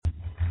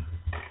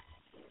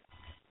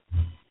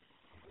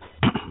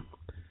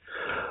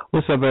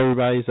What's up,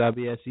 everybody? It's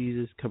IBS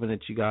Jesus coming at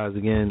you guys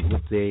again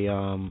with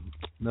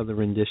another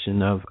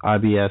rendition of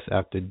IBS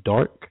After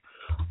Dark.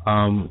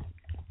 Going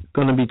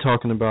to be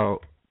talking about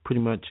pretty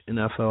much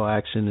NFL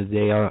action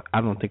today. I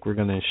don't think we're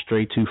going to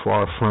stray too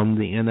far from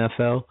the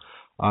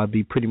NFL.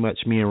 Be pretty much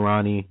me and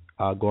Ronnie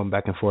going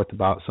back and forth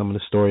about some of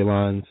the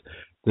storylines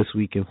this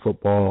week in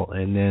football,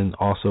 and then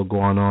also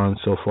going on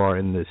so far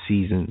in the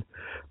season.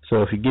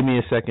 So if you give me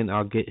a second,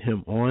 I'll get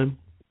him on.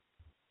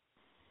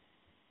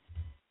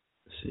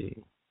 Let's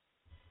see.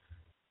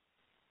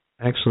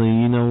 Actually,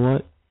 you know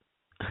what?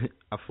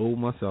 I fooled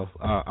myself.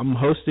 I'm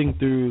hosting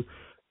through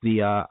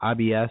the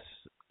IBS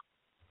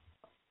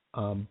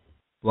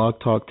blog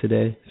talk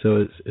today,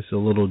 so it's a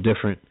little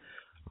different.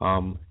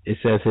 It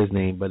says his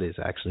name, but it's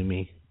actually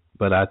me.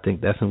 But I think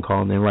that's him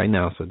calling in right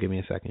now, so give me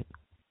a second.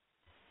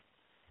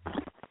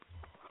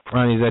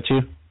 Ronnie, is that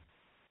you?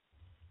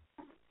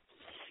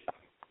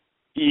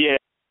 Yeah.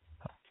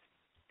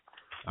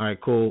 All right,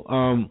 cool.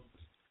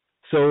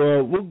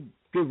 So we'll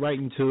get right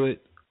into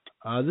it.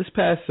 This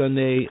past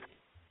Sunday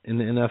in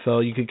the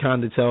NFL, you could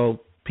kind of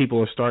tell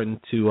people are starting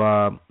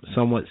to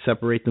somewhat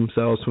separate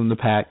themselves from the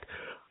pack.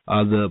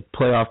 The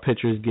playoff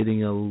picture is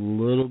getting a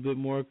little bit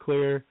more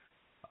clear.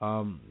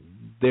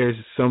 There's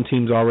some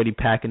teams already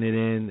packing it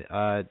in,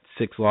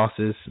 6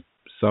 losses,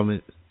 some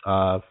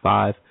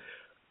 5.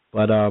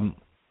 But I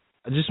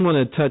just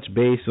want to touch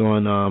base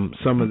on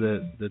some of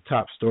the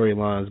top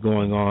storylines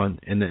going on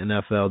in the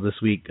NFL this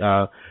week.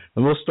 And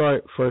we'll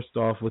start first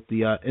off with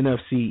the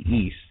NFC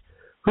East.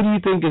 Who do you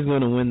think is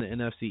going to win the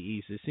NFC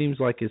East? It seems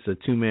like it's a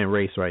two-man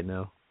race right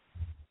now.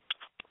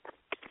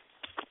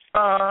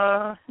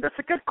 That's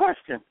a good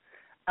question.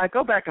 I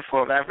go back and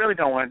forth. I really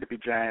don't want it to be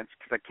Giants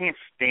because I can't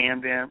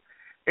stand them.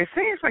 It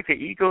seems like the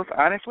Eagles,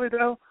 honestly,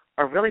 though,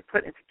 are really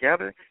putting it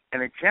together,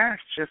 and the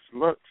Giants just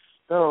look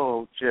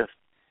so just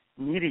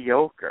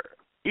mediocre.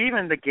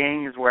 Even the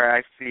games where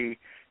I see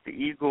the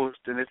Eagles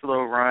in this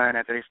little run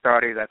after they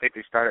started, I think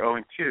they started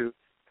 0-2,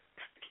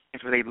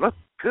 where they look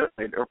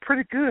good or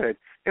pretty good.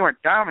 They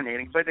weren't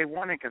dominating, but they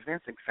won in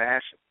convincing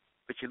fashion.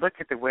 But you look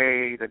at the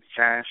way that the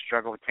Giants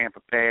struggle with Tampa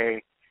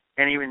Bay,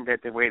 and even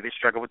the way they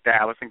struggle with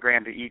Dallas, and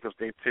granted the Eagles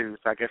did too,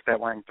 so I guess that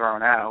wasn't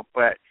thrown out.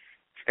 But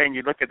and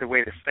you look at the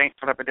way the Saints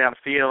went up and down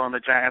the field on the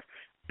Giants,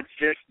 I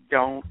just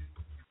don't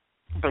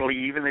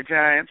believe in the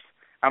Giants.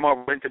 I'm more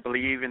willing to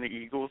believe in the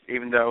Eagles,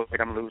 even though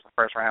they're going to lose the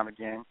first round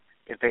again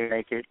if they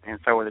make it, and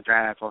so are the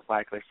Giants most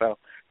likely. So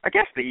I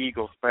guess the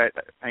Eagles, but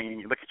I mean,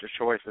 you look at your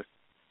choices.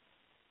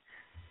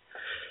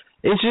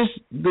 It's just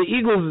the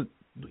Eagles,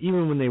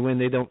 even when they win,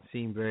 they don't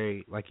seem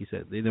very, like you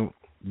said,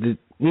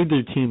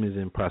 neither team is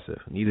impressive.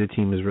 Neither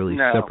team is really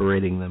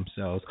separating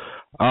themselves.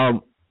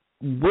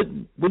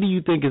 What do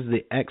you think is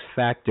the X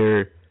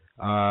factor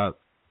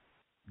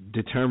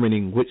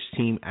determining which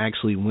team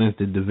actually wins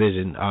the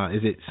division?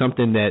 Is it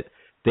something that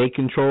they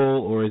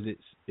control, or is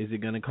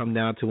it going to come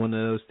down to one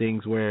of those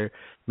things where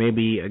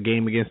maybe a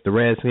game against the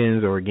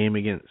Redskins or a game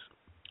against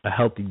a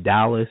healthy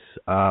Dallas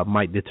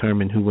might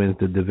determine who wins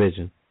the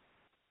division?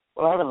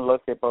 Well, I haven't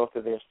looked at both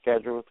of their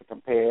schedules to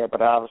compare, but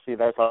obviously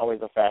that's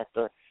always a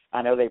factor.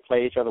 I know they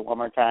play each other one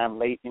more time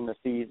late in the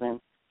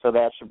season, so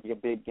that should be a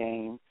big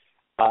game.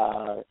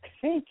 I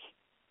think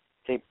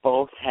they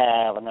both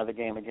have another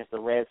game against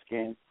the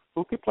Redskins,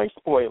 who could play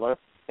spoiler.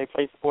 They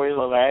played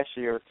spoiler last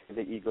year to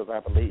the Eagles, I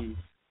believe.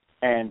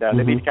 And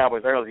they beat the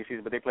Cowboys early this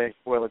season, but they played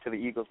spoiler to the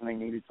Eagles when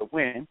they needed to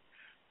win.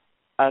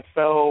 But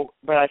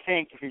I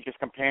think if you're just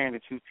comparing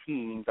the two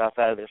teams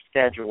outside of their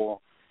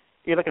schedule,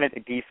 you're looking at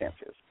the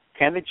defenses.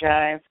 Can the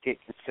Giants get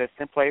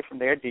consistent play from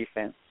their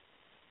defense,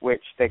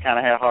 which they kind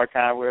of had a hard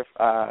time with?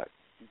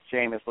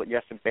 Jameis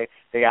yesterday,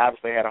 they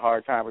obviously had a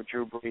hard time with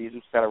Drew Brees,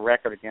 who set a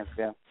record against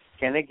them.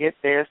 Can they get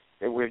theirs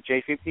with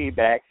JPP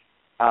back?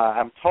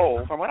 I'm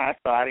told, from what I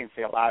saw, I didn't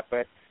see a lot,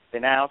 but the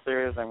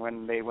announcers and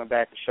when they went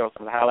back to show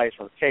some of the highlights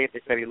from the tape,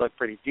 they said he looked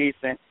pretty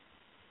decent.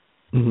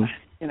 Mm-hmm.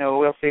 You know,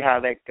 we'll see how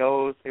that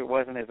goes. It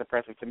wasn't as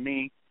impressive to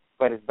me,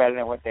 but it's better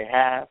than what they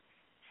have.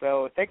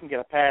 So if they can get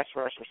a pass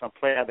rush or some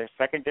play out of their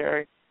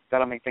secondary,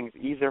 that'll make things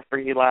easier for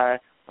Eli.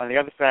 On the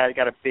other side, you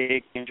got a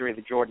big injury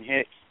to Jordan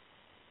Hicks,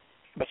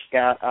 but you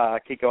got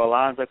Kiko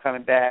Alonso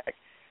coming back,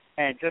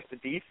 and just the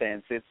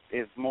defense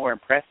is more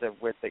impressive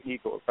with the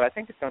Eagles. But I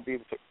think it's going to be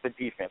the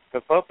defense,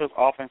 because both those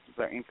offenses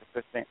are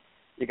inconsistent.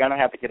 You're going to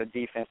have to get a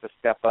defense to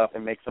step up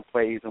and make some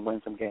plays and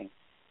win some games.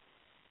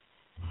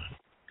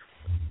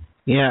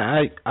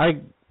 Yeah,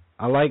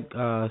 I like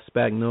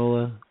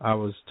Spagnuolo. I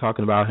was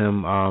talking about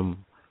him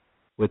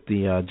with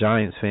the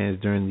Giants fans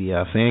during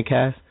the fan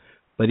cast,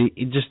 but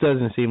it just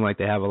doesn't seem like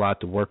they have a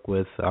lot to work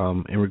with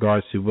in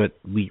regards to what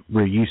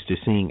we're used to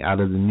seeing out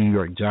of the New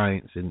York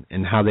Giants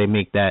and how they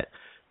make that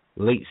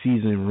late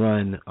season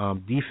run.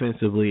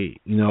 Defensively,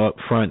 up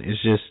front,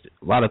 it's just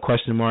a lot of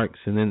question marks,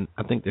 and then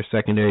I think their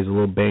secondary is a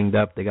little banged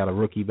up. They got a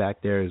rookie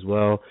back there as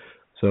well.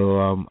 So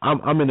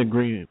I'm in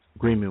agreement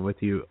with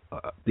you.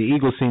 The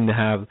Eagles seem to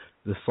have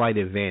the slight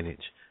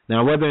advantage.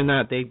 Now, whether or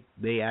not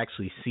they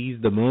actually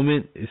seize the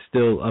moment is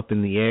still up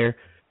in the air,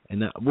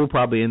 and we'll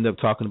probably end up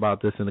talking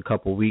about this in a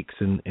couple of weeks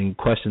and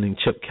questioning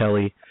Chip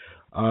Kelly.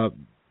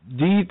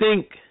 Do you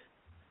think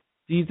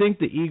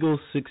the Eagles'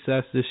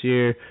 success this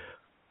year,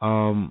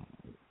 do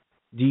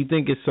you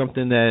think it's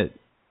something that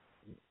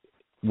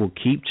will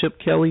keep Chip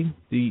Kelly?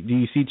 Do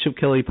you see Chip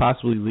Kelly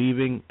possibly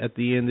leaving at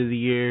the end of the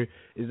year?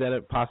 Is that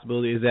a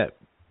possibility? Is that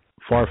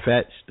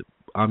far-fetched?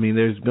 I mean,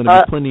 there's going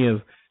to be plenty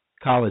of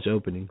college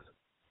openings.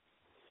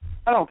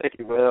 I don't think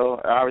he will.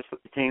 Obviously,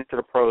 he came to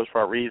the pros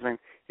for a reason.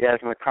 He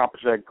hasn't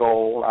accomplished that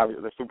goal.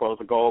 Obviously, the Super Bowl is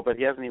a goal, but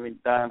he hasn't even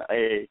done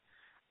a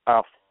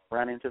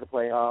run into the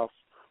playoffs.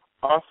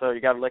 Also, you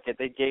got to look at,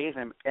 they gave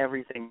him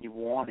everything he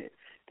wanted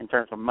in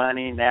terms of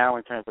money, now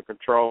in terms of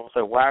control.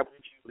 So why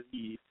would you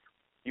leave?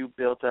 You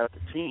built up the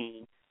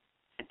team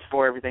and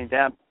tore everything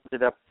down,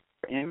 built it up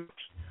for image.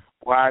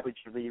 Why would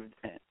you leave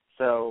then?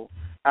 So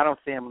I don't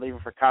see him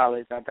leaving for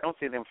college. I don't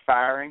see them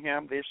firing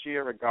him this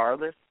year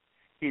regardless.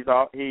 He's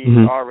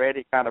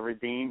already kind of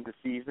redeemed the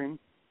season.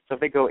 So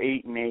if they go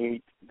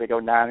 8-8, they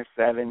go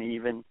 9-7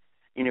 even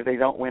if they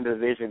don't win the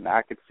division,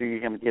 I could see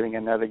him getting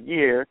another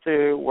year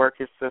to work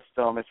his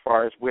system as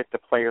far as with the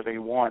players that he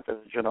wants as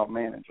a general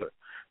manager.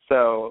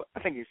 So I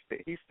think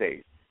he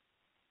stays.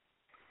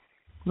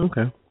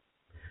 Okay.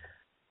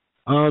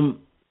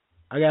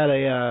 I got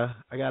a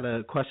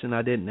question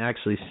I didn't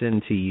actually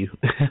send to you.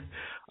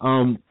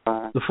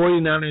 The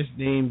 49ers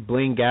named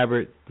Blaine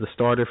Gabbert the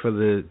starter for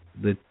the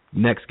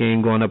next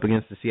game going up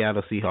against the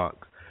Seattle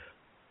Seahawks.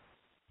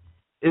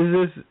 Is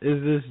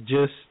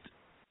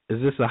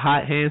this a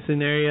hot hand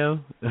scenario?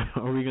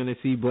 Are we going to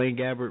see Blaine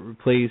Gabbert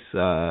replace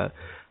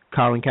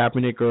Colin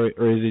Kaepernick, or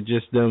is it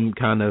just them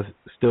kind of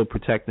still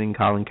protecting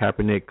Colin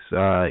Kaepernick's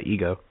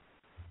ego?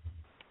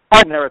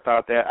 I never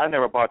thought that. I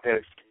never bought that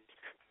excuse.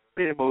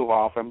 They didn't move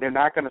off him. They're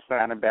not going to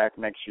sign him back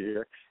next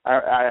year.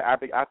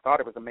 I thought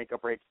it was a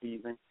make-or-break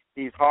season.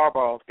 He's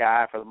Harbaugh's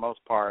guy for the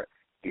most part.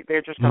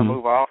 They're just going to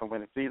move off him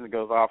when the season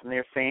goes off, and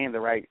they're saying the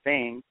right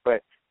thing,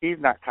 but he's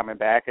not coming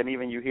back. And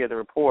even you hear the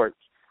reports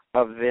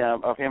of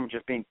him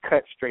just being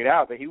cut straight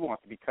out, that he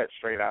wants to be cut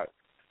straight out.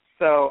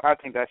 So I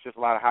think that's just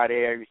a lot of hot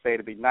air, you say,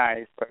 to be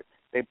nice, but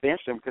they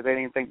benched him because they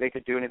didn't think they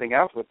could do anything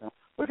else with him,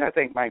 which I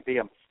think might be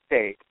a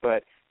mistake.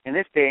 But in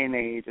this day and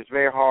age, it's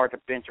very hard to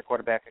bench a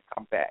quarterback and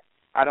come back.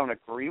 I don't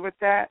agree with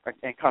that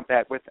and come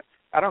back with him.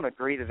 I don't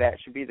agree that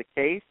should be the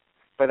case,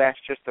 but that's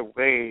just the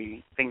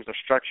way things are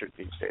structured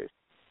these days.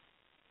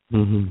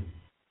 Mm-hmm.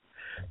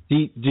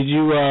 Did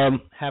you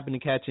happen to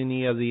catch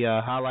any of the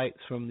highlights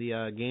from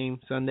the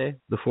game Sunday,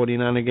 the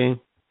 49er game?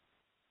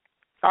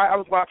 I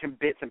was watching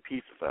bits and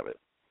pieces of it.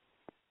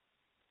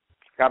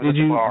 Did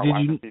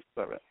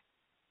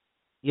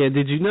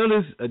you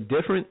notice a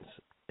difference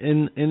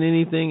in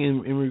anything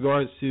in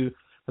regards to?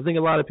 I think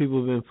a lot of people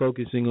have been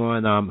focusing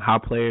on how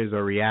players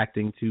are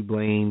reacting to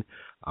Blaine.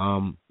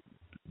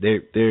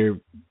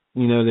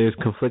 There's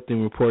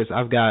conflicting reports.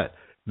 I've got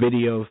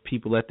video of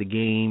people at the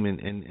game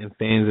and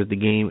fans at the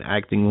game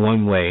acting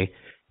one way,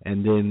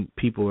 and then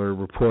people are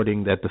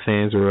reporting that the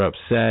fans were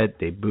upset.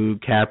 They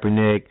booed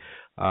Kaepernick.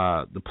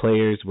 The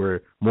players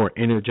were more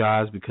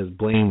energized because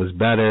Blaine was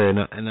better,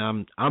 and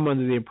I'm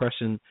under the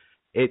impression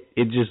it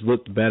just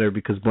looked better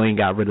because Blaine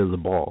got rid of the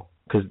ball.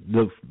 Because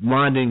the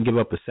line didn't give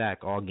up a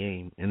sack all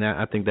game, and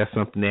I think that's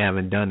something they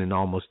haven't done in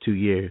almost 2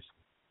 years.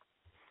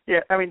 Yeah,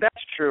 I mean,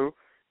 that's true.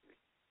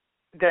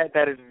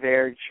 That is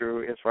very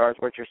true as far as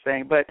what you're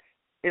saying, but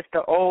it's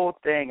the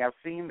old thing. I've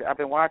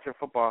been watching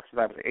football since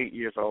I was 8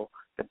 years old.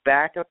 The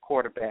backup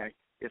quarterback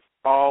is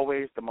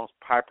always the most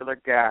popular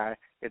guy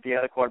if the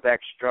other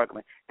quarterback's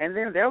struggling. And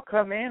then they'll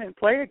come in and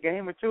play a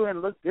game or two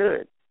and look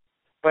good.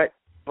 But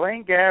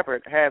Blaine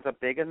Gabbert has a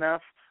big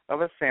enough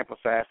of a sample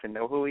size to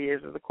know who he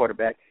is as a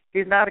quarterback.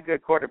 He's not a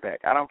good quarterback.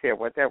 I don't care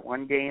what that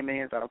one game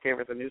is. I don't care if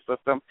it's a new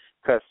system,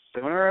 because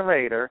sooner or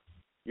later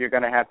you're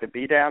going to have to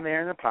be down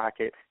there in the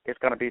pocket. It's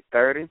going to be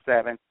 3rd and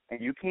 7,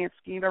 and you can't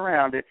scheme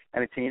around it,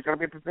 and the team's going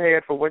to be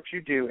prepared for what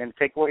you do and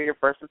take away your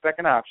first and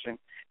second option,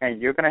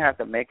 and you're going to have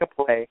to make a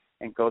play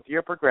and go through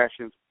your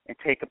progressions and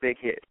take a big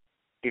hit.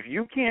 If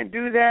you can't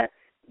do that,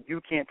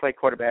 you can't play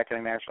quarterback in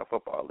the National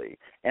Football League.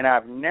 And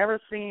I've never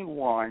seen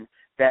one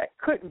that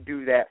couldn't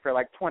do that for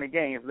like 20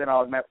 games, then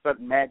all of a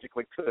sudden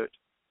magically could.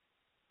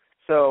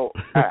 So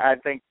I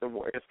think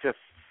it's just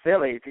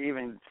silly to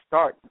even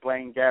start the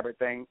Blaine Gabbert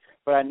thing.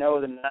 But I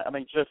know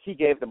just he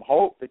gave them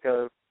hope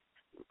because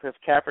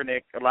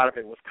Kaepernick, a lot of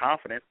it was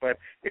confidence, but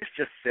it's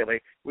just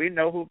silly. We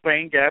know who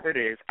Blaine Gabbert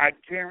is. I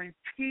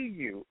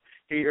guarantee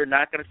you're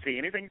not going to see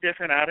anything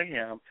different out of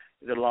him.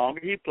 The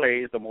longer he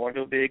plays, the more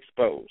he'll be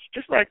exposed,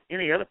 just like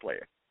any other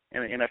player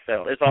in the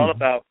NFL. It's all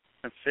about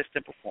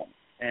consistent performance.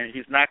 And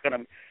he's not going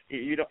to –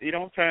 you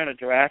don't turn a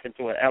giraffe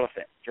into an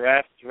elephant.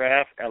 Giraffe,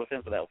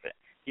 elephant's an elephant.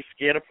 He's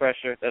scared of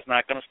pressure. That's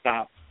not going to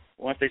stop.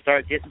 Once they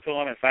start getting to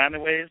him and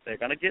finding ways, they're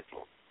going to get to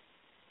him.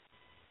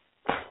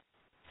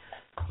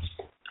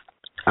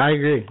 I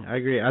agree.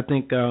 I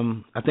think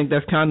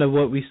that's kind of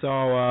what we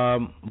saw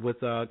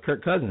with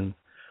Kirk Cousins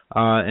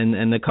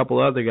and a couple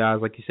other guys.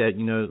 Like you said,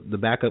 the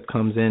backup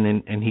comes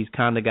in and he's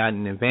kind of got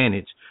an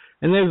advantage.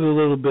 And there's a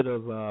little bit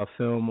of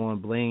film on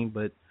Blaine,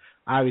 but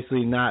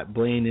obviously not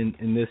Blaine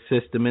in this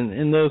system,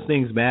 and those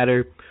things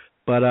matter.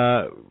 But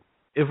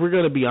if we're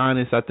going to be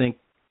honest, I think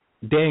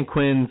Dan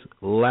Quinn's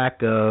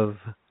lack of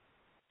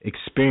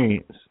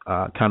experience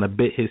kind of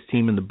bit his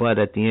team in the butt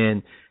at the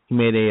end. He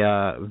made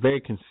a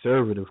very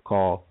conservative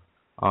call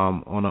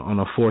on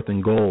a 4th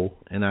and goal,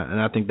 and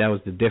I think that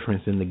was the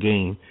difference in the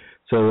game.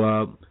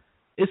 So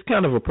it's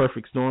kind of a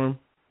perfect storm.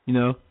 You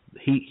know,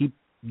 he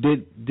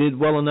did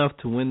well enough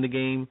to win the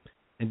game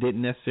and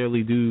didn't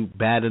necessarily do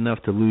bad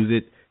enough to lose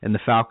it, and the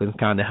Falcons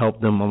kind of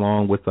helped them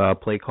along with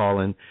play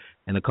calling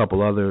and a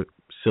couple other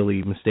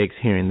silly mistakes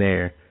here and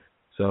there.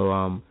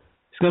 So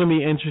it's going to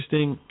be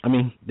interesting. I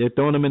mean, they're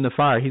throwing him in the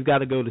fire. He's got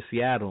to go to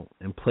Seattle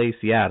and play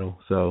Seattle,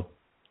 so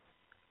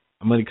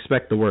I'm going to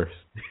expect the worst.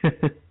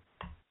 Let's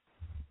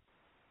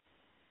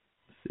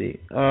see.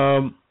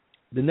 The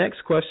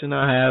next question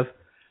I have,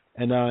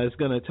 and it's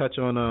going to touch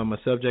on a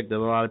subject that a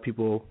lot of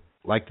people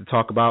like to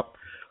talk about.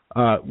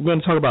 We're going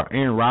to talk about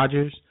Aaron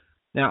Rodgers.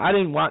 Now, I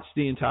didn't watch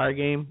the entire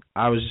game.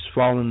 I was just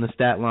following the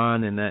stat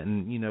line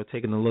and you know,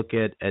 taking a look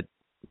at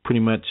pretty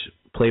much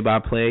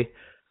play-by-play.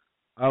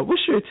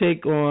 What's your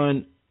take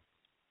on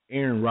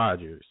Aaron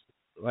Rodgers?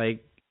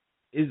 Like,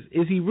 is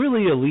he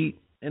really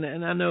elite?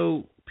 And I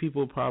know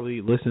people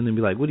probably listen and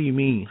be like, what do you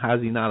mean? How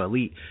is he not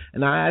elite?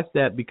 And I ask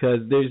that because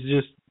there's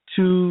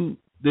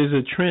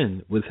a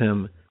trend with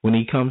him when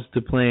he comes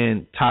to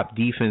playing top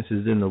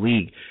defenses in the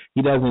league.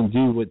 He doesn't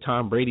do what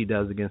Tom Brady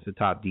does against the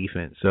top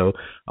defense. So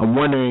I'm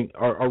wondering,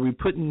 are we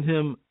putting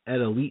him at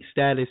elite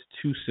status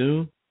too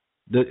soon?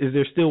 Is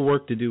there still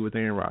work to do with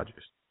Aaron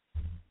Rodgers?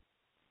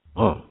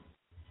 Oh.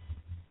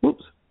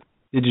 Whoops.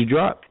 Did you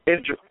drop?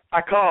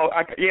 I called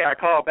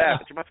back,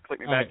 but you must have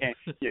clicked me back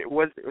in. Yeah,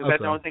 was that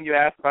the only thing you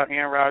asked about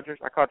Aaron Rodgers?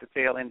 I caught the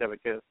tail end of it.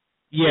 Cause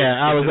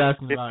I was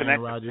asking about Aaron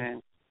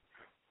Rodgers.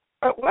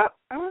 Well,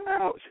 I don't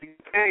know.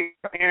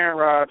 Aaron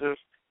Rodgers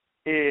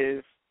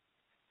is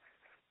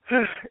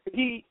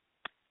he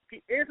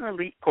is an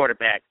elite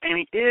quarterback, and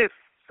he is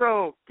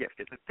so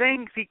gifted. The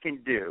things he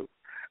can do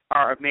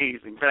are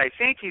amazing, but I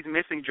think he's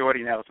missing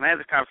Jordy Nelson. I had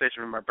this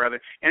conversation with my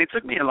brother, and it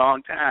took me a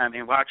long time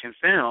in watching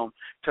film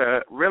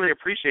to really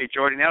appreciate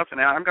Jordy Nelson.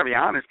 Now, I'm going to be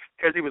honest,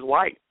 because he was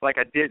white. Like,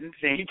 I didn't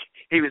think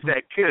he was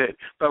that good.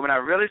 But when I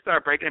really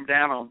started breaking him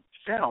down on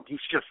film, he's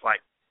just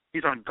like,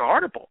 he's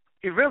unguardable.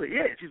 He really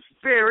is. He's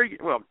very,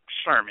 well,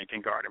 Sherman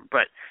can guard him,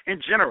 but in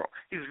general,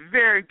 he's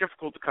very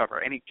difficult to cover,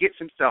 and he gets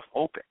himself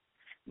open.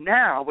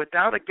 Now,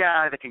 without a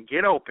guy that can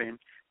get open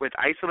with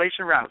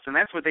isolation routes, and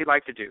that's what they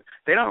like to do.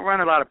 They don't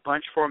run a lot of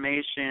bunch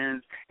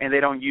formations, and they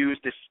don't use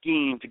the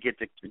scheme to get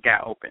the guy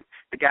open.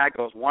 The guy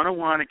goes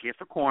one-on-one against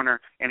the corner,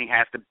 and he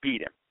has to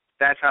beat him.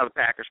 That's how the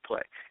Packers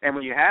play. And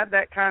when you have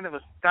that kind of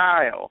a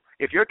style,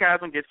 if your guys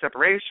don't get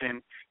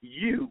separation,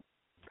 you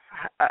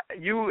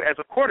as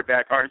a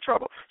quarterback are in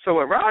trouble. So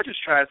what Rodgers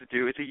tries to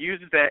do is he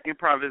uses that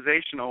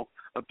improvisational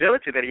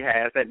ability that he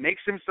has that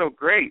makes him so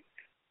great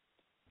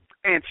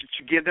and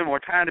to give them more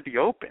time to be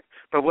open.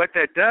 But what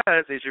that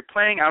does is you're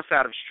playing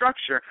outside of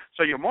structure,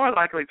 so you're more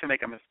likely to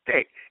make a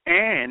mistake.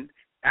 And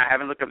I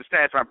haven't looked up the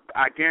stats, but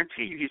I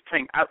guarantee you he's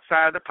playing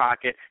outside of the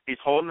pocket. He's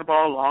holding the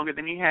ball longer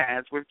than he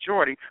has with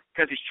Jordy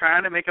because he's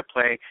trying to make a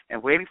play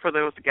and waiting for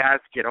those guys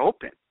to get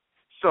open.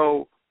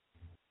 So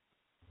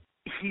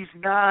he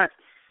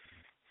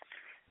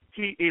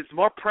is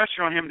more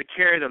pressure on him to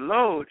carry the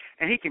load,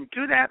 and he can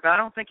do that, but I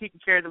don't think he can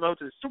carry the load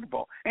to the Super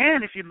Bowl.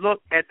 And if you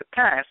look at the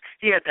past,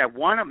 he had that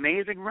one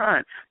amazing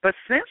run. But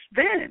since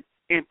then,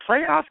 in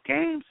playoff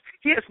games,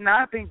 he has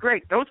not been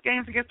great. Those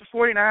games against the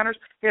 49ers,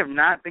 he have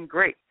not been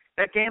great.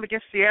 That game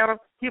against Seattle,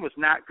 he was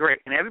not great.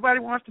 And everybody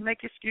wants to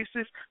make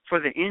excuses for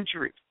the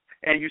injuries.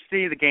 And you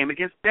see the game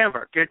against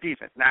Denver, good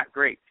defense, not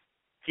great.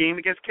 Game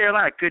against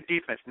Carolina, good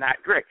defense, not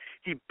great.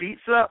 He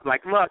beats up,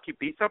 like Luck, he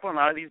beats up on a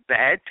lot of these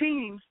bad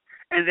teams.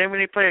 And then when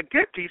they play a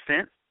good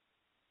defense,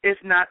 it's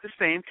not the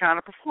same kind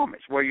of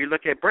performance. Where you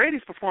look at Brady's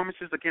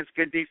performances against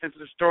good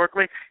defenses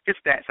historically, his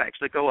stats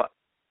actually go up.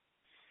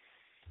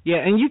 Yeah,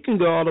 and you can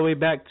go all the way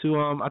back to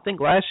I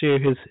think last year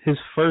his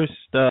first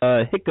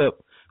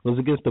hiccup was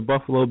against the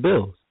Buffalo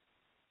Bills.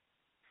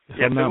 If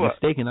I'm not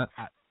mistaken,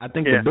 I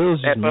think the Bills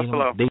just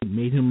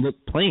made him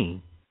look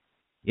plain.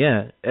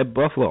 Yeah, at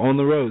Buffalo on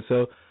the road.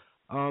 So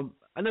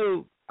I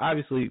know.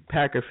 Obviously,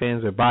 Packer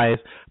fans are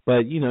biased,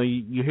 but, you know,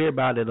 you hear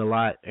about it a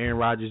lot. Aaron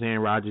Rodgers.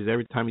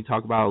 Every time you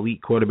talk about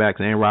elite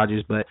quarterbacks, Aaron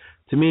Rodgers. But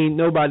to me,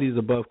 nobody's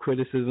above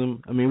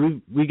criticism. I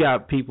mean, we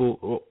got people.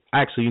 Well,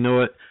 actually, you know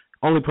what?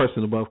 Only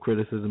person above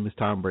criticism is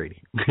Tom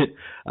Brady. But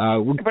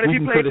if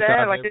you play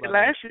bad like they did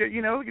last year,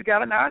 you know, you got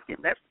to knock him.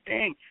 That's the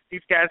thing. These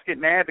guys get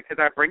mad because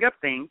I bring up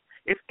things.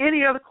 If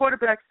any other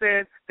quarterback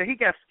said that he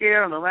got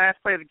scared on the last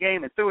play of the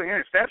game and threw an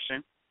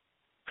interception,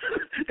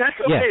 that's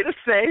okay to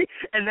say,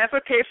 and that's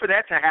okay for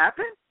that to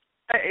happen.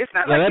 It's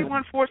not like he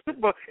won 4 Super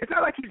Bowls. It's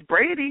not like he's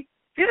Brady.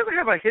 He doesn't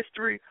have a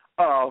history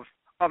of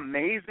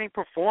amazing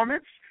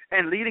performance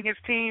and leading his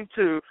team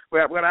to,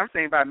 well, what I'm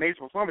saying by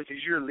amazing performance is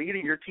you're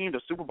leading your team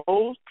to Super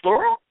Bowls,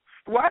 plural.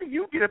 Why do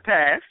you get a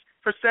pass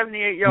for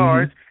 78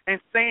 yards and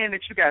saying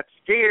that you got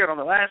scared on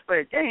the last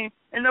play of the game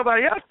and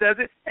nobody else does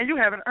it and you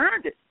haven't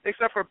earned it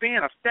except for being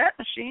a stat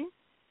machine.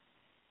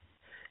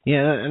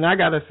 Yeah, and I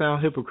gotta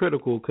sound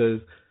hypocritical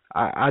because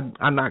I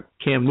knocked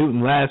Cam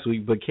Newton last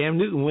week, but Cam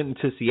Newton went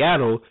into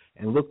Seattle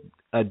and looked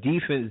a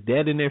defense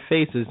dead in their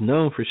faces,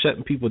 known for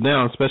shutting people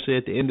down, especially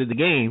at the end of the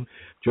game.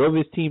 Drove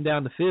his team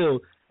down the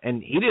field,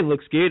 and he didn't look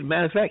scared.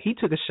 Matter of fact, he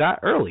took a shot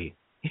early.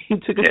 He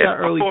took a shot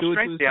early, threw it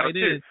to his tight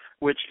end,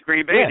 which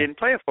Green Bay didn't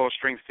play a full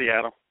strength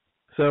Seattle.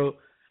 So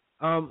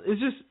it's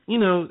just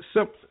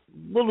some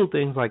little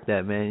things like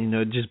that, man.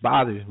 It just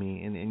bothers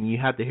me, and you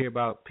have to hear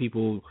about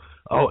people.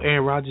 Oh,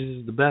 Aaron Rodgers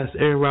is the best.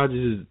 Aaron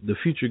Rodgers is the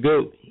future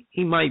GOAT.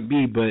 He might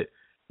be, but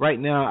right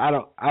now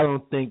I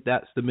don't think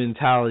that's the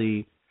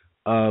mentality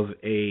of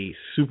a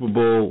Super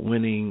Bowl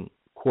winning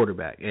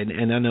quarterback.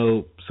 And I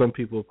know some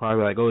people are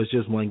probably like, oh, it's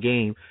just one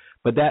game,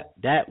 but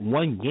that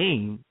one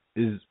game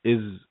is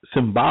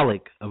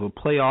symbolic of a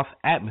playoff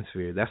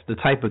atmosphere. That's the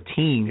type of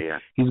team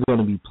he's going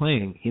to be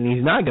playing. And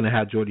he's not going to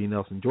have Jordy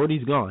Nelson.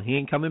 Jordy's gone. He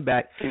ain't coming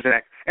back.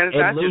 Exactly. And it's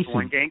not just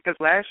one game, because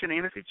last year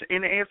in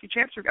the NFC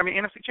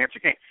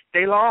Championship game,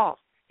 they lost.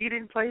 He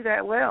didn't play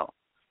that well.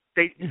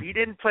 He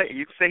didn't play.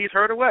 You can say he's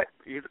hurt or what?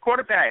 He's a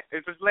quarterback.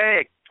 It's his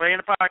leg. Play in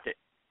the pocket.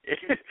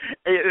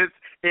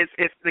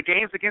 It's the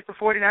games against the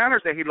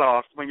 49ers that he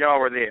lost when y'all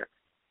were there.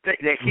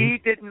 That he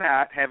did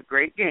not have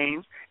great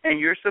games, and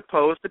you're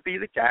supposed to be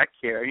the guy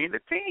carrying the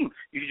team.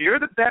 You're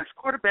the best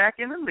quarterback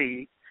in the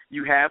league.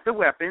 You have the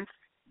weapons.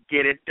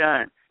 Get it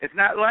done. It's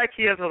not like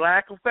he has a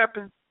lack of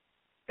weapons,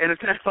 and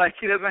it's not like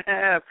he doesn't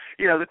have,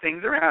 the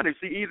things around him.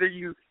 So either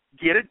you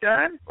get it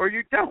done or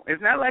you don't.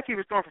 It's not like he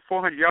was throwing for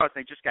 400 yards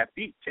and he just got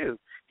beat, too.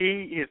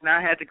 He has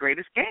not had the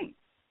greatest game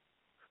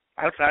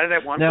outside of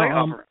that one play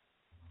over.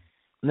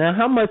 Now,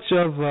 how much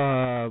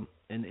of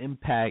an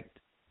impact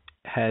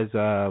has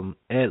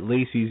Ed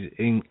Lacy's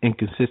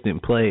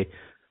inconsistent play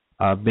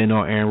been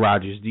on Aaron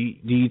Rodgers? Do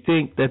you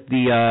think that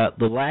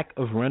the lack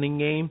of running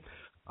game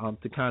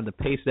to kind of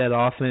pace that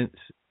offense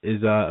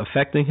is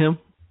affecting him?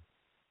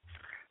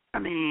 I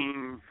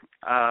mean,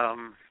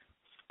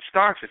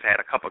 Starks has had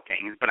a couple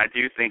games, but I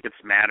do think it's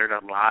mattered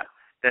a lot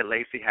that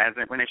Lacy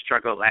hasn't. When they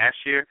struggled last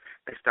year,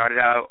 they started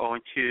out 0-2,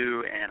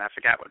 and I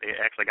forgot what they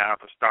actually got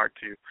off the start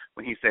to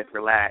when he said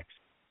relax.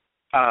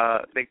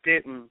 They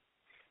didn't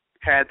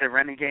had the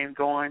running game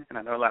going, and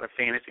I know a lot of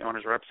fantasy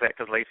owners were upset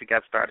because Lacy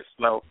got started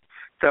slow.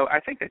 So I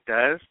think it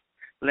does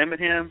limit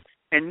him,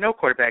 and no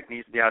quarterback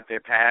needs to be out there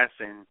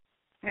passing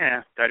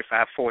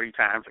 35, 40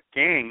 times a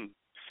game.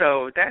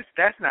 So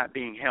that's not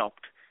being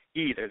helped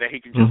either, that he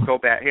can just go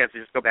back. He has to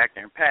just go back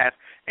there and pass.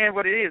 And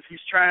what it is, he's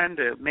trying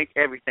to make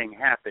everything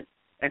happen.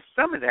 And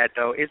some of that,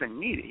 though, isn't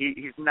needed.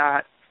 He's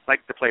not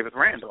like the play with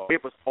Randall.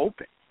 It was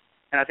open.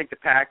 And I think the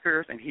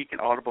Packers, and he can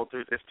audible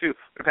through this too,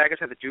 the Packers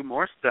have to do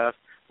more stuff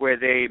where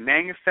they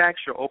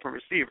manufacture open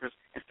receivers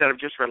instead of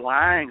just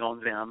relying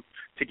on them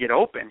to get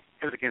open.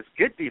 Because against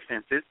good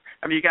defenses,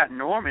 you got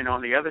Norman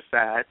on the other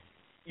side.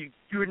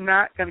 You're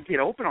not going to get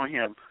open on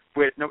him.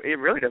 It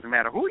really doesn't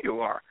matter who you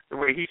are, the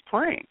way he's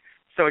playing.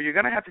 So you're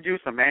going to have to do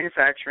some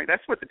manufacturing.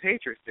 That's what the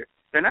Patriots do.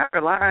 They're not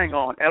relying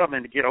on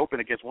Edelman to get open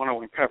against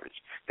one-on-one coverage.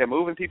 They're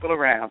moving people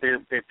around.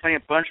 They're playing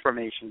bunch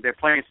formations. They're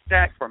playing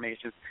stack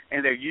formations,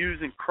 and they're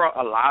using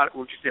a lot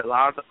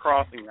of the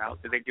crossing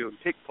routes that they do in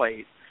pick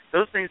plays.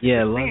 Those things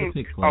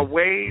are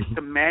ways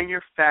to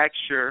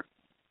manufacture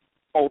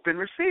open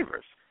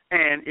receivers.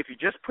 And if you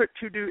just put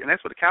two dudes, and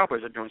that's what the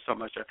Cowboys are doing so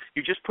much of,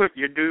 you just put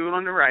your dude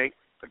on the right,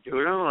 put a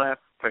dude on the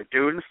left, put a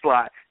dude in the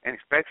slot, and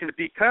expect him to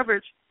beat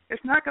coverage,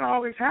 it's not going to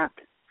always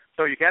happen.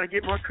 So you got to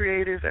get more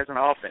creative as an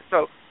offense.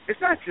 So it's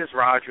not just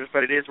Rodgers,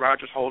 but it is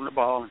Rodgers holding the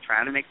ball and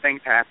trying to make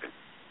things happen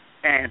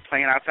and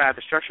playing outside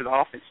the structure of the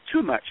offense too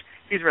much.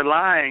 He's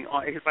relying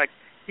on – it's like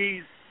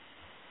he's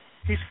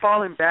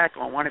falling back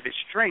on one of his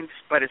strengths,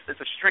 but it's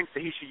a strength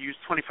that he should use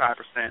 25%,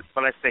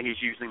 but let's say he's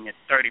using it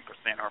 30%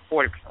 or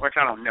 40%, which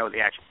I don't know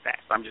the actual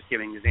stats. I'm just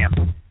giving an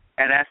example.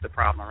 And that's the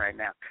problem right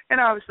now. And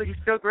obviously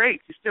he's still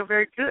great. He's still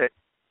very good.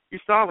 You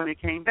saw when he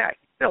came back.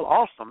 He's still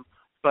awesome,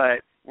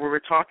 but we're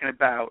talking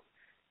about,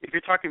 if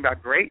you're talking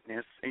about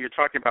greatness and you're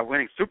talking about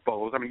winning Super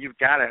Bowls, you've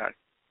got to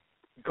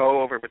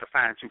go over it with a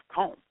fine-tooth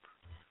comb.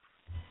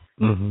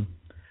 Mm-hmm.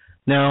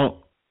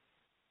 Now,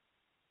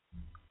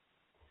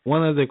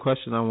 one other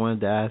question I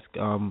wanted to ask,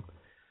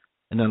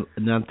 and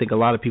I think a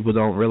lot of people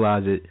don't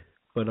realize it,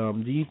 but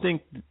do you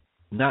think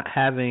not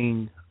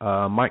having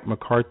Mike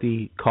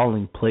McCarthy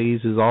calling plays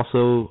is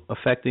also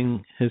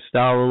affecting his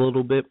style a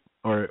little bit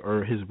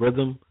or his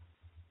rhythm?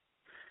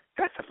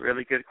 That's a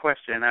really good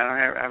question.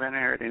 I haven't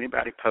heard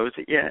anybody pose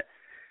it yet.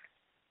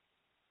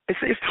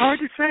 It's hard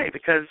to say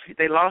because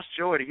they lost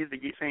Jordy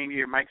the same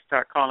year Mike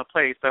started calling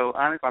plays. So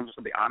I'm just going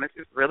to be honest,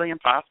 it's really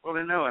impossible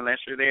to know unless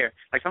you're there.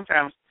 Like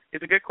sometimes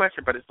it's a good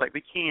question, but it's like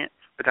we can't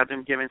without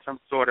them giving some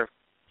sort of.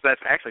 So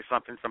that's actually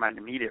something somebody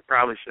in the media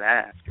probably should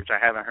ask, which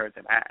I haven't heard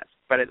them ask.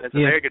 But it's a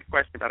very good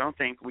question. But I don't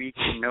think we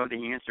can know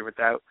the answer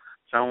without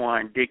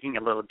someone digging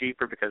a little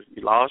deeper because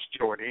we lost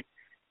Jordy,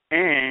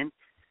 and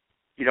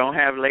You don't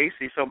have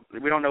Lacy, so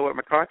we don't know what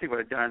McCarthy would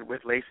have done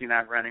with Lacy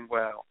not running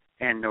well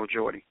and no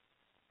Jordy.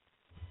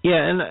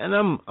 Yeah, and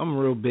I'm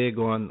real big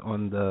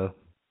on the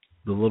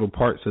little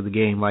parts of the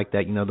game like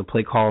that, the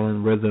play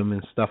calling, rhythm,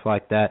 and stuff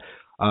like that.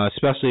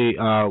 Especially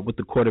with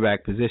the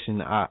quarterback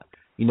position.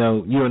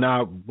 You and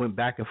I went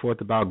back and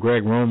forth about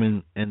Greg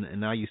Roman,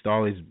 and I used to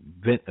always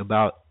vent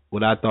about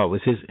what I thought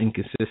was his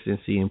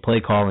inconsistency in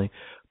play calling.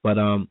 But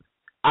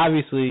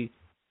obviously,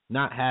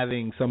 not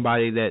having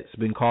somebody that's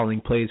been calling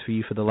plays for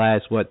you for the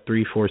last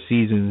 3-4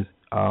 seasons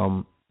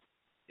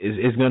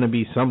is going to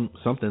be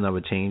something of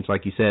a change.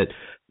 Like you said,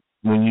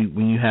 when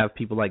you have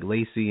people like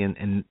Lacy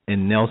and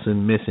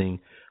Nelson missing,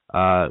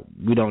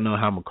 we don't know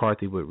how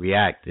McCarthy would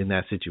react in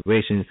that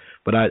situation.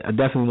 But I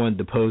definitely wanted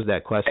to pose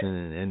that question,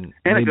 and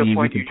maybe a good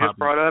point we you just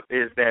brought up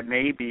is that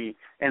maybe,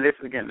 and this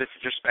is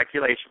just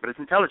speculation, but it's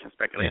intelligent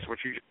speculation. What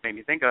you just made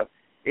me think of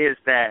is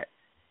that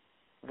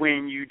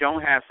when you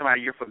don't have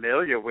somebody you're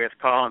familiar with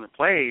calling the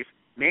plays,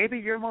 maybe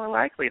you're more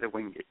likely to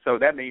wing it. So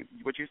that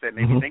what you said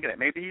made me think of that.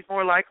 Maybe he's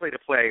more likely to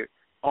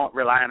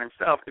rely on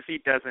himself if he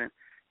hasn't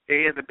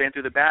been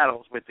through the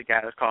battles with the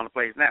guy that's calling the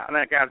plays now. And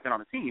that guy's been on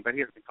the team, but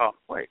he hasn't been calling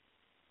the plays.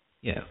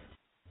 Yeah,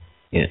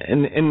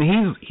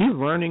 and he's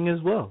learning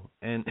as well,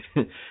 and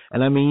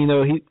I mean,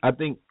 I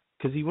think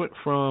because he went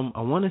from,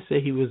 I want to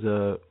say he was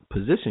a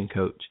position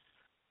coach,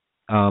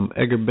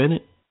 Edgar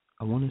Bennett.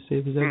 I want to say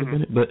it was Edgar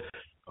Bennett, but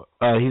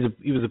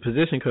he was a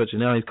position coach,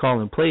 and now he's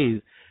calling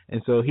plays,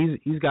 and so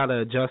he's got to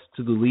adjust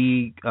to the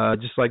league,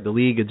 just like the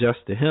league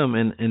adjusts to him,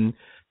 and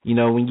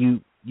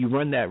when you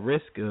run that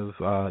risk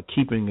of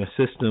keeping a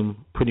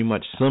system pretty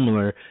much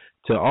similar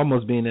to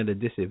almost being at a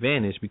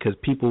disadvantage, because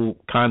people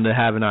kind of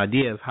have an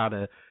idea of how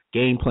to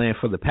game plan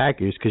for the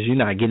Packers, because you're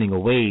not getting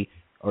away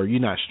or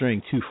you're not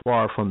straying too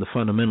far from the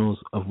fundamentals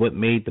of what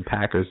made the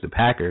Packers,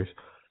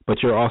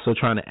 but you're also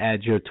trying to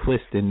add your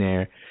twist in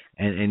there,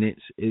 and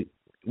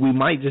we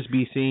might just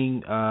be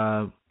seeing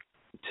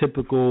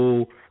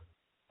typical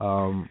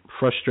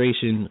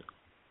frustration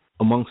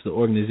amongst the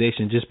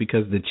organization just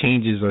because the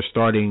changes are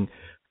starting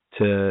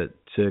to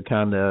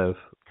kind of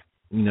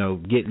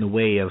get in the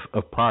way of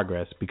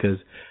progress, because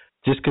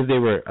they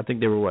were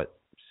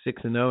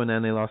 6-0 and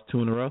then they lost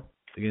 2 in a row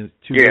against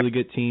two really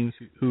good teams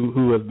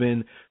who have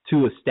been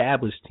two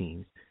established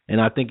teams, and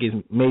I think it's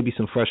maybe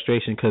some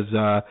frustration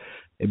because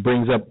it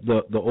brings up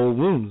the old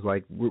wounds,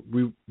 like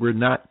we're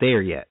not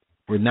there yet,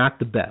 we're not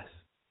the best,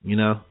 and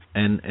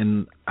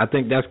I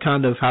think that's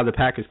kind of how the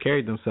Packers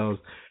carried themselves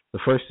the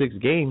first 6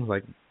 games,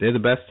 like they're the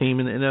best team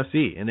in the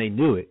NFC and they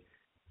knew it,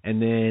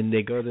 and then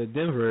they go to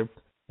Denver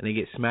and they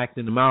get smacked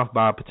in the mouth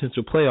by a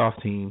potential playoff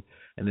team,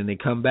 and then they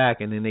come back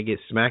and then they get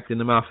smacked in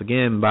the mouth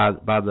again by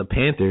the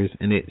Panthers,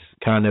 and it's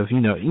kind of,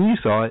 and you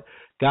saw it,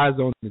 guys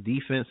on the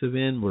defensive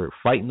end were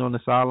fighting on the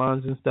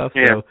sidelines and stuff,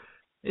 so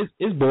it's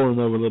boiling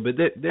over a little bit.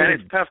 And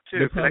it's tough,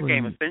 too, because that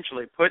game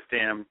essentially put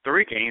them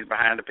 3 games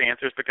behind the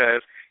Panthers,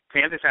 because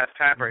Panthers have a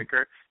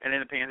tiebreaker, and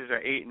then the Panthers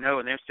are 8-0,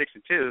 and they're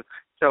 6-2,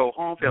 so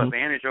home field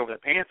advantage over the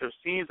Panthers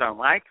seems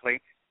unlikely,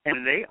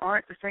 and they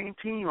aren't the same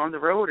team on the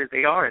road as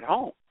they are at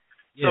home.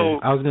 Yeah, so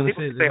I was going to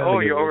say,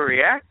 you're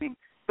overreacting,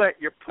 but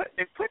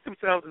they put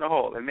themselves in the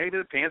hole, and maybe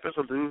the Panthers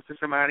will lose to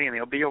somebody and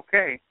they'll be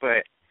okay,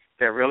 but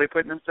they're really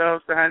putting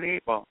themselves behind the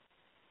 8 ball.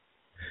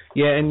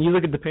 Yeah, and you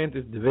look at the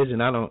Panthers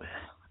division, I don't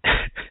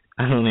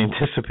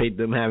anticipate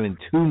them having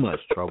too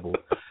much trouble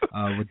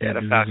with that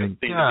division.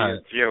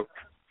 God, joke.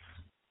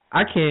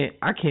 I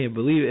can't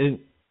believe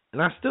it,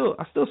 and I still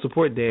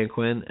support Dan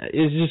Quinn.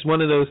 It's just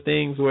one of those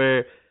things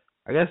where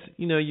I guess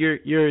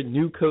you're a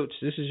new coach.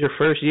 This is your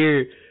first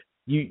year.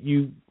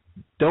 You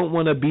don't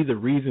want to be the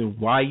reason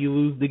why you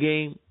lose the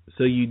game,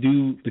 so you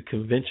do the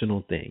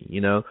conventional thing,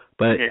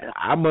 But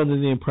I'm under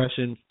the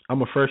impression,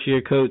 I'm a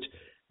first-year coach.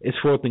 It's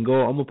 4th and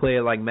goal. I'm going to play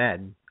it like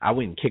Madden. I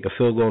wouldn't kick a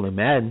field goal in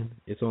Madden.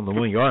 It's on the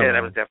 1 yard line. Yeah,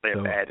 that was definitely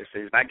a bad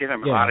decision. I give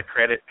him a lot of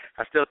credit.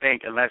 I still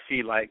think unless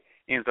he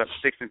ends up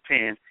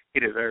 6-10, he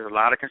deserves a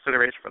lot of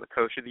consideration for the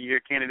Coach of the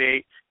Year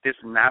candidate. This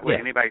is not what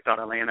anybody thought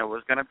Atlanta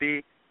was going to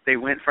be. They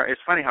went for.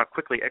 It's funny how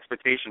quickly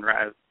expectation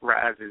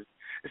rises.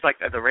 It's like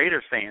the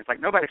Raiders fans. Like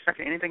nobody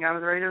expected anything out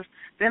of the Raiders.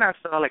 Then I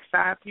saw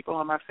 5 people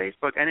on my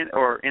Facebook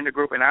or in the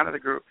group and out of the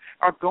group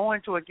are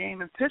going to a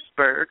game in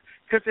Pittsburgh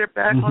because they're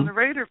back on the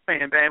Raiders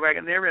fan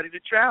bandwagon. They're ready to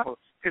travel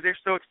because they're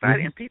so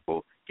excited. And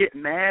people get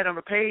mad on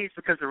the page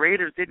because the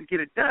Raiders didn't get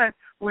it done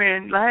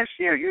when last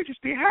year you'd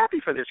just be happy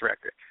for this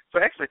record. So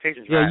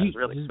expectations rise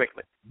really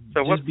quickly.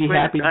 So what's been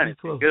done is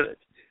good.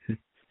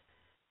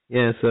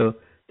 Yeah, so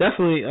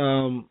definitely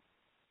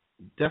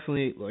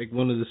like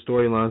one of the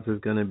storylines is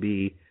going to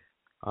be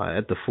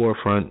at the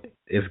forefront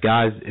if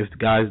guys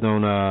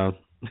don't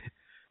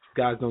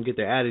get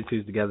their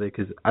attitudes together,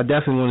 because I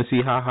definitely want to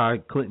see how high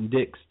Clinton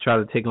Dix try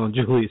to take on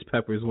Julius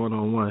Peppers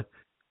 1-on-1.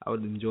 I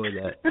would enjoy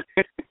that.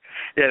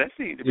 Yeah, that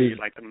seems to be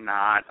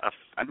not a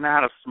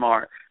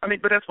smart. I mean,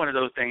 but that's one of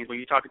those things when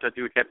you're talking to a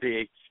dude that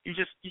big, you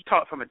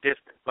talk from a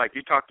distance, like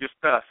you talk your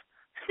stuff.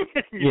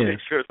 You make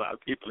sure there's a lot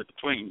of people in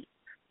between you.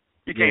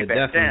 You can't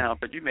back down,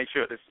 but you make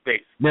sure there's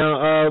space.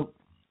 Now,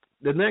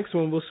 the next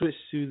one, we'll switch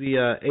to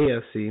the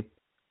AFC.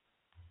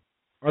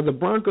 are the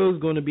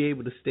Broncos going to be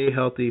able to stay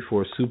healthy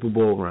for a Super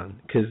Bowl run?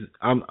 Because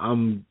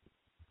I'm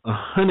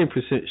 100%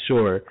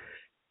 sure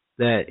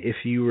that if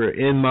you were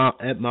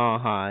at Mile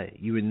High,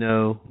 you would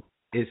know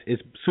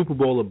it's Super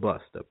Bowl or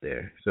bust up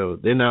there. So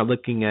they're not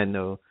looking at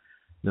no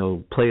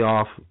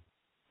playoff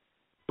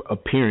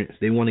appearance.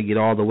 They want to get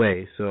all the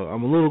way. So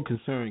I'm a little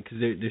concerned because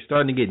they're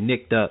starting to get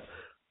nicked up,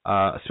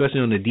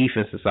 especially on the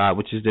defensive side,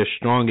 which is their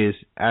strongest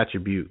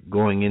attribute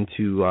going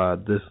into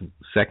this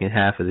second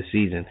half of the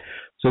season.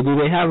 So do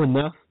they have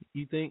enough,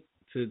 you think,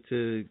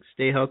 to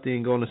stay healthy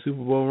and go on a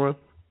Super Bowl run?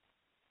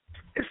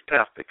 It's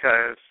tough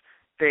because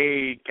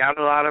they got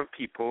a lot of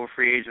people,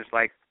 free agents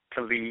like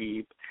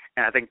Talib,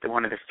 and I think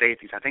one of the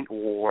safeties, I think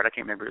Ward, I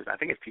can't remember, I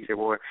think it's TJ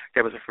Ward,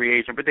 that was a free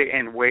agent,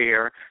 and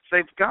Ware. So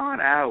they've gone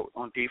out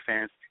on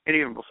defense, and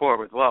even before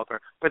with Welker,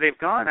 but they've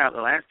gone out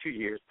the last 2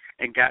 years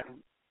and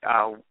gotten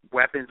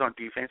weapons on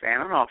defense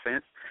and on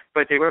offense,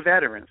 but they were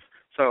veterans.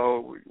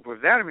 So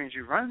with veterans,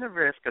 you run the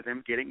risk of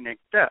them getting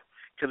nicked up.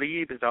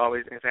 Talib has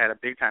had a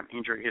big-time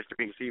injury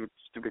history. You see the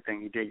stupid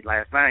thing he did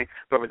last night,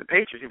 but with the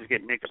Patriots, he was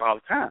getting nicked up all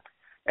the time.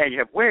 And you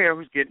have Ware,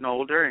 who's getting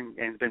older and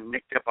has been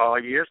nicked up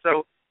all year.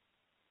 So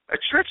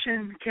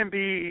attrition can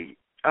be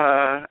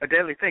a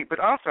deadly thing. But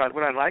also,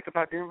 what I like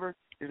about Denver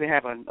is they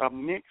have a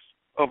mix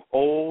of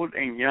old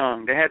and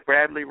young. They had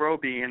Bradley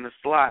Roby in the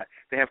slot.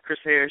 They have Chris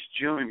Harris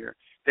Jr.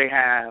 They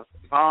have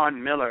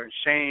Von Miller,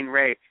 Shane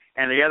Ray,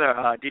 and the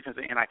other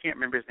defensive end, I can't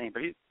remember his name,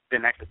 but he's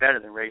been actually better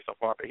than Ray so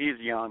far, but he's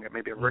young and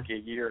maybe a rookie a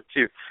year or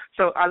two.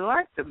 So I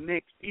like the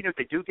mix. Even if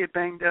they do get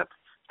banged up,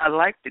 I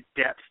like the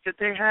depth that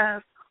they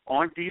have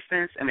on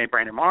defense, and then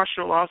Brandon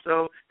Marshall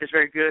also is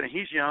very good, and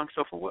he's young.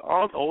 So for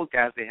all the old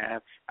guys they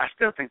have, I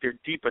still think they're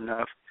deep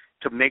enough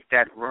to make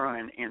that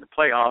run in the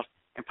playoffs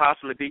and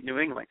possibly beat New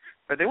England.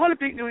 But if they want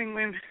to beat New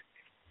England,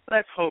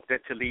 let's hope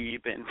that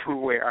Talib and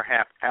Ware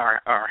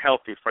are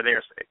healthy for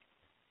their sake.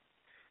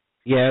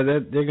 Yeah,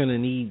 they're gonna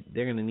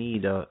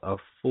need a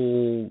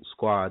full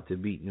squad to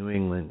beat New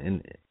England,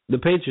 and the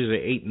Patriots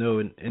are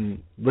 8-0,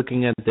 and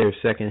looking at their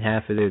second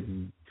half of their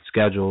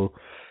schedule,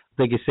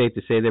 I think it's safe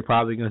to say they're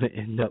probably going to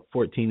end up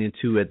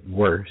 14-2 at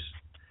worst.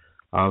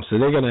 So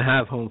they're going to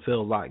have home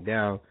field locked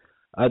down.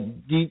 Do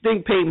you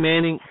think Peyton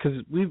Manning?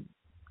 Because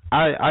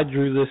I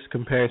drew this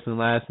comparison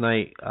last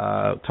night,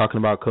 talking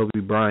about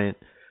Kobe Bryant.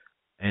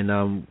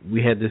 And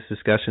we had this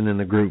discussion in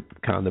the group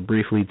kind of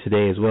briefly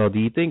today as well. Do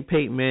you think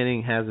Peyton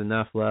Manning has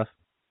enough left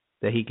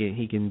that he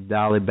can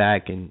dial it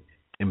back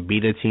and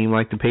beat a team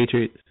like the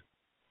Patriots?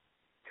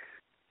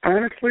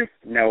 Honestly,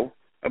 no.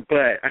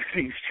 But I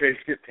think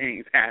stranger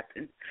things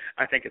happen.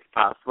 I think it's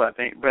possible,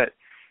 But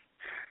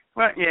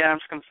yeah, I'm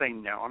just going to say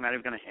no. I'm not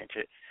even going to hint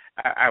it.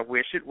 I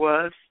wish it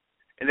was.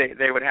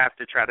 They would have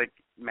to try to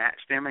match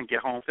them and get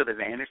home field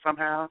advantage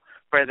somehow,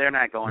 but they're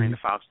not going into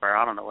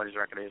Foxborough. I don't know what his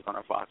record is going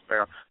to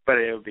Foxborough, but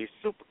it would be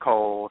super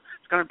cold.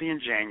 It's going to be in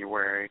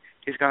January.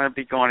 He's going to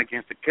be going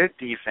against a good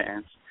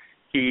defense.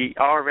 He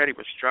already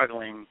was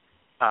struggling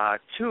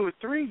 2 or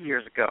 3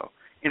 years ago.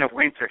 In the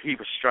winter, he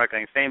was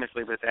struggling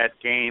famously with that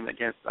game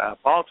against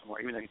Baltimore.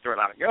 Even though he threw a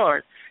lot of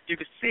yards, you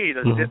could see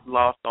that he just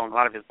lost on a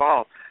lot of his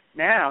balls.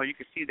 Now you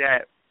can see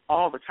that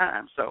all the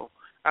time. So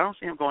I don't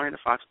see him going into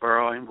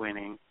Foxborough and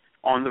winning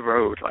on the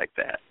road like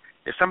that.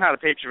 If somehow the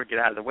Patriots would get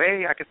out of the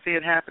way, I could see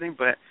it happening,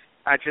 but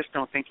I just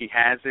don't think he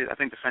has it. I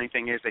think the funny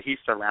thing is that he's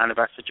surrounded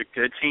by such a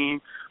good team,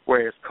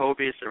 whereas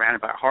Kobe is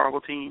surrounded by a horrible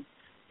team,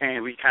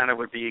 and we kind of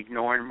would be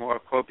ignoring more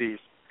of Kobe's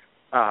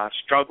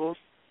struggles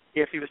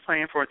if he was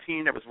playing for a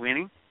team that was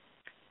winning.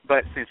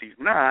 But since he's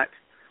not,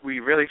 we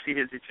really see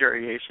his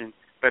deterioration.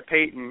 But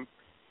Peyton,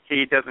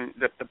 he doesn't.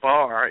 The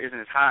bar isn't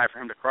as high for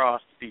him to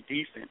cross to be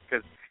decent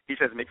because he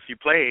says make a few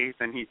plays,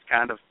 and he's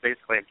kind of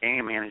basically a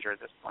game manager at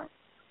this point.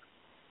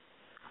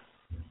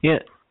 Yeah,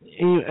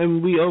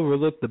 and we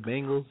overlooked the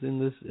Bengals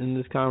in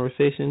this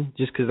conversation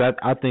just because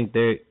I think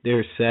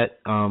they're set,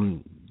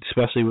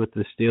 especially with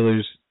the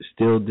Steelers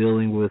still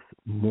dealing with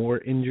more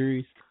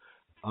injuries.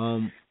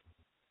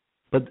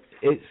 But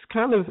it's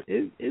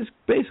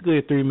basically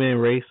a 3-man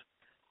race.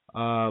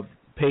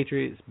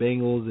 Patriots,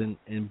 Bengals,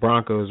 and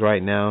Broncos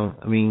right now.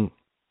 I mean,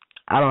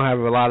 I don't have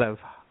a lot of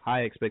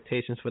high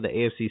expectations for the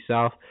AFC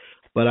South,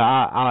 but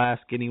I'll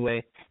ask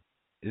anyway.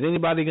 Is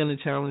anybody going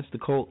to challenge the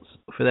Colts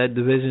for that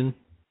division?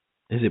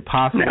 Is it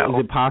possible? No.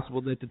 Is it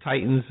possible that the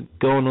Titans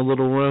go on a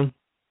little run?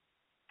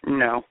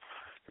 No,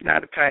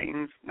 not the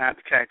Titans, not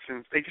the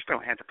Texans. They just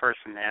don't have the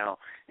personnel.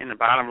 And the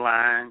bottom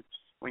line,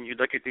 when you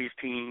look at these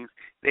teams,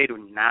 they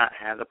do not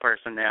have the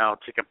personnel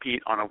to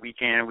compete on a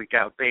week-in,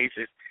 week-out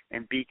basis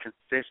and be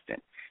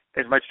consistent.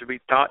 As much as we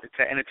thought,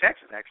 and the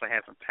Texans actually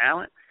have some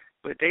talent,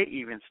 but they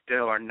even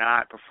still are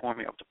not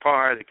performing up to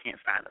par. They can't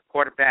find a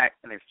quarterback,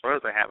 and they're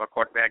supposed to have a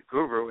quarterback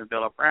guru in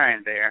Bill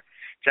O'Brien there.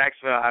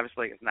 Jacksonville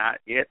obviously is not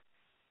it.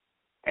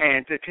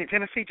 And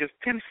Tennessee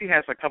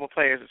has a couple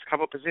players, a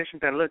couple positions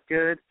that look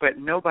good, but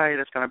nobody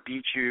that's going to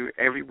beat you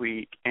every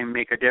week and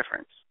make a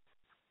difference.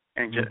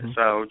 And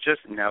just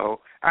no.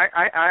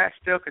 I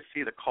still could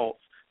see the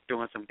Colts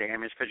doing some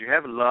damage because you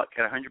have luck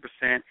at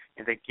 100%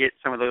 and they get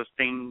some of those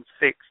things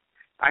fixed.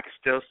 I could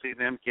still see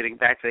them getting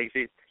back to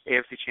the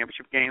AFC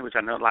Championship game, which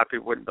I know a lot of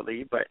people wouldn't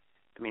believe, but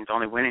it means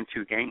only winning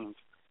 2 games.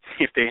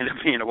 If they end up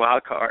being a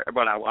wild card,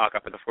 well, not a wild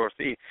card, but the 4th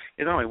seed,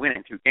 it's only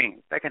winning 2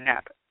 games. That can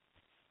happen.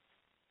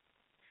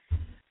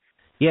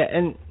 Yeah,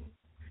 and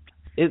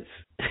it's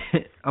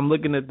I'm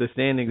looking at the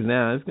standings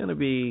now. It's gonna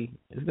be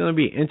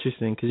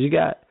interesting because you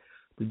got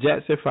the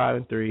Jets are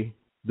 5-3,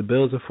 the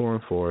Bills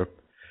are 4-4,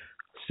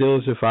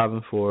 Steelers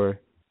are 5-4,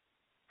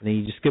 and then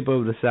you just skip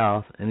over the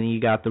South, and then you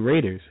got the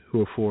Raiders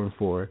who are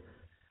 4-4.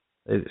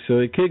 So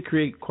it could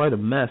create quite a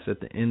mess at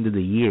the end of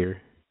the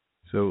year.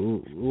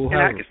 So we'll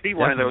I could see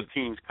one of those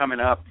teams coming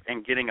up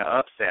and getting an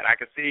upset. I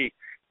could see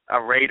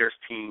a Raiders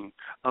team,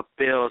 a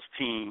Bills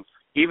team,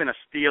 even a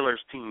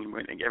Steelers team.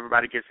 When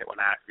everybody gets it, well,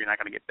 you're not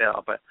going to get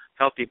Bell, but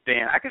healthy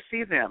Ben. I could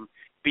see them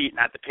beat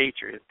not the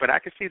Patriots, but I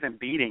could see them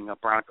beating a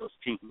Broncos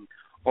team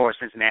or a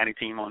Cincinnati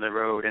team on the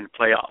road in the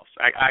playoffs.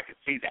 I could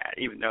see that,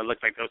 even though it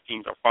looks like those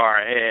teams are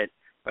far ahead.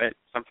 But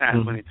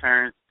sometimes when it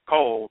turns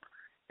cold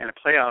and the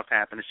playoffs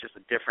happen, it's just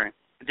a different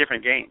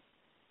game.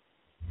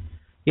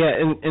 Yeah,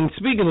 and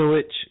speaking of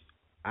which,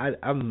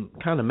 I'm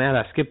kind of mad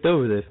I skipped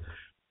over this.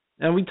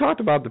 And we talked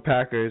about the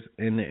Packers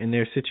and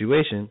their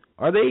situation.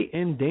 Are they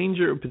in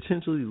danger of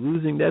potentially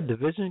losing that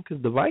division?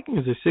 Because the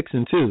Vikings are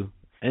 6-2,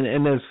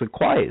 and that's a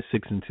quiet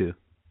 6-2.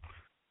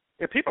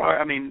 Yeah, people are.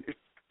 I mean,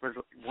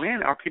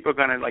 when are people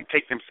going to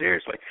take them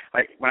seriously?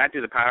 Like when I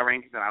do the power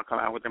rankings, and I'll come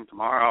out with them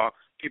tomorrow.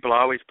 People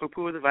always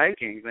poo-poo the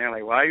Vikings. They're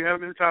like, "Why are you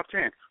having them in the top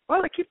 10?"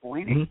 Well, they keep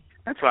winning.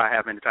 Mm-hmm. That's why I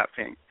have them in the top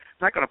 10. I'm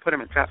not going to put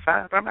them in the top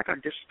 5, but I'm not going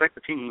to disrespect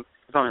the team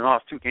that's only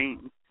lost 2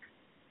 games.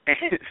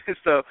 And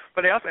so,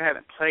 but they also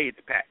haven't played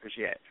the Packers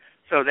yet.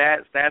 So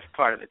that's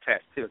part of the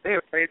test too. If they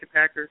had played the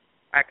Packers,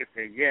 I could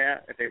say yeah.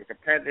 If they were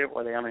competitive,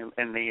 or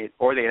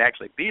they'd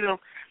actually beat them.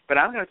 But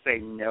I'm going to say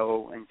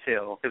no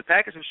until the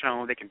Packers have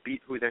shown they can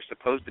beat who they're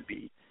supposed to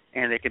beat,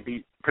 and they can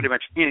beat pretty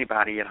much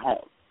anybody at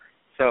home.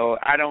 So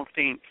I don't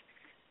think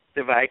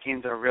the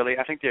Vikings are really.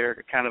 I think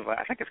they're kind of.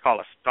 I think it's called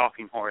a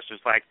stalking horse.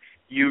 It's like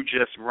you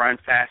just run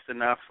fast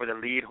enough for the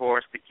lead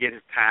horse to get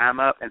his time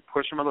up and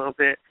push him a little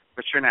bit,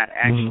 but you're not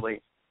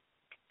actually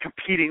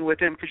competing with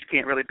him because you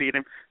can't really beat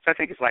him. So I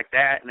think it's like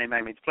that, and they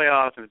might make the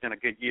playoffs, and it's been a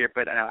good year,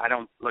 but I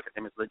don't look at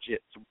them as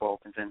legit Super Bowl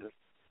contenders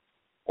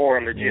or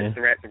a legit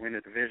threat to win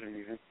the division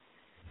even.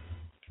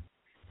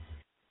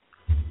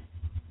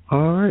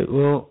 All right,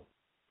 well,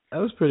 that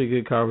was a pretty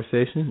good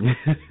conversation.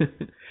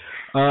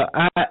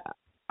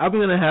 I'm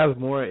going to have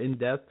more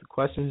in-depth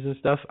questions and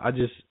stuff. I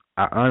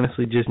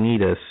honestly just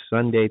need a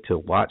Sunday to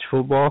watch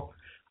football.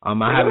 I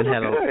haven't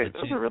had a chance.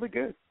 Those are really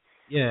good.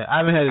 Yeah, I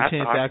haven't had a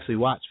chance to actually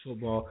watch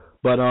football,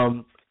 but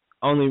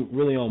only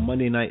really on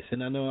Monday nights.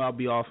 And I know I'll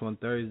be off on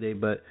Thursday,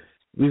 but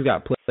we've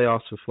got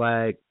playoffs for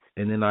flag,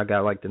 and then I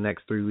got the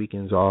next 3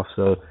 weekends off,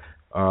 so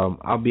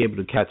I'll be able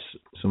to catch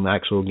some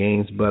actual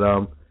games. But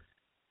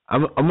I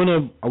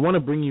want to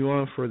bring you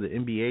on for the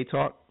NBA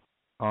talk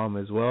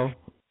as well.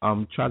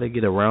 I'm trying to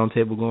get a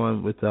roundtable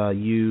going with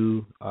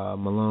you,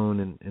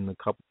 Malone, and a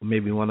couple,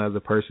 maybe one other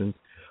person,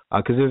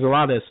 because there's a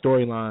lot of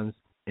storylines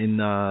in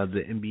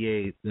the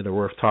NBA that are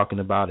worth talking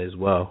about as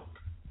well.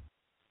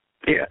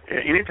 Yeah,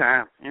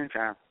 anytime. It's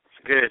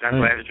good. I'm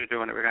glad that you're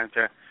doing it. We're going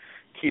to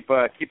keep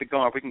it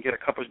going. If we can get a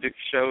couple of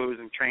shows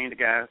and train the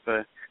guys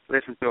to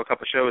listen to a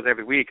couple of shows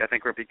every week, I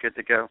think we'll be good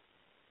to go.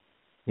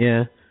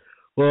 Yeah.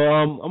 Well,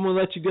 I'm going to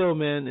let you go,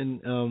 man,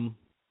 and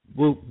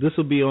this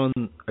will be on,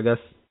 I guess,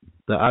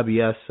 the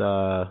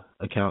IBS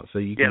account, so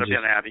you can it'll be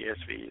on the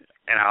IBS feed,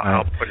 and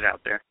I'll put it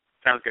out there.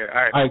 Sounds good. All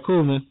right. All right,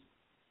 cool, man.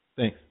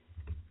 Thanks.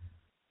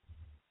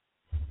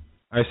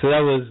 All right, so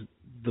that was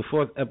the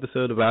 4th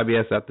episode of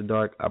IBS After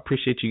Dark. I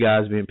appreciate you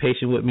guys being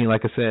patient with me.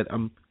 Like I said,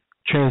 I'm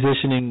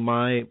transitioning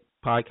my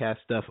podcast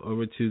stuff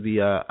over to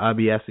the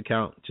IBS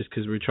account just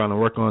because we're trying to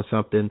work on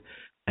something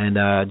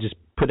and just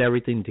put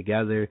everything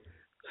together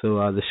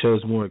so the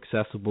show's more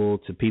accessible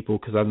to people,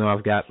 because I know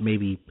I've got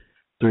maybe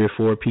 3 or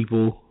 4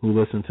 people who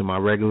listen to my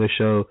regular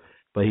show,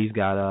 but he's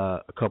got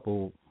a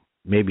couple,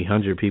 maybe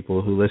 100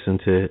 people who listen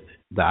to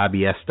the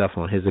IBS stuff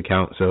on his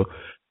account. So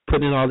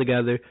putting it all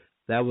together,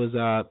 that was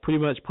pretty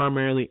much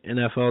primarily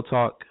NFL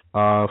talk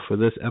for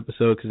this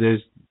episode, because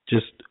there's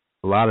just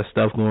a lot of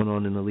stuff going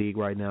on in the league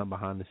right now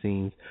behind the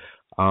scenes.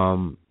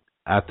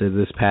 After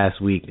this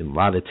past week, and a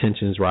lot of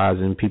tensions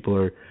rising. People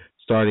are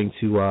starting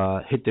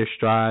to hit their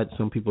stride.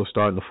 Some people are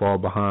starting to fall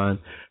behind.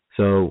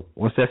 So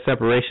once that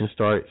separation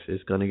starts,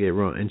 it's going to get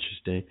real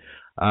interesting.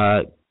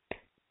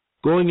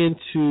 Going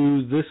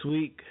into this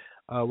week,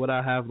 what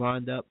I have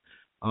lined up,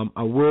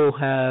 I will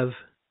have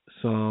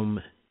some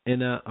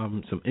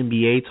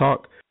NBA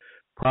talk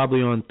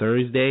probably on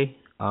Thursday.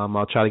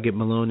 I'll try to get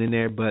Malone in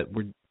there, but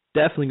we're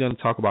definitely going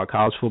to talk about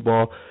college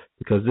football,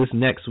 because this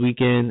next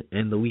weekend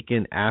and the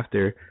weekend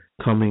after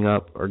coming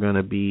up are going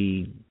to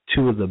be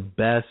 2 of the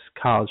best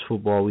college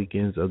football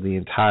weekends of the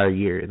entire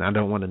year, and I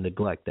don't want to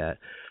neglect that.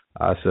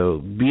 So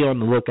be on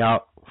the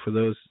lookout for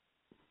those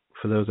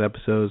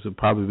episodes. It'll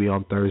probably be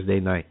on Thursday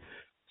night.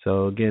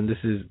 So again, this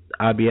is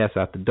IBS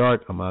After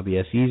Dark. I'm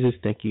IBS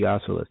Yeezus. Thank you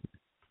guys for listening.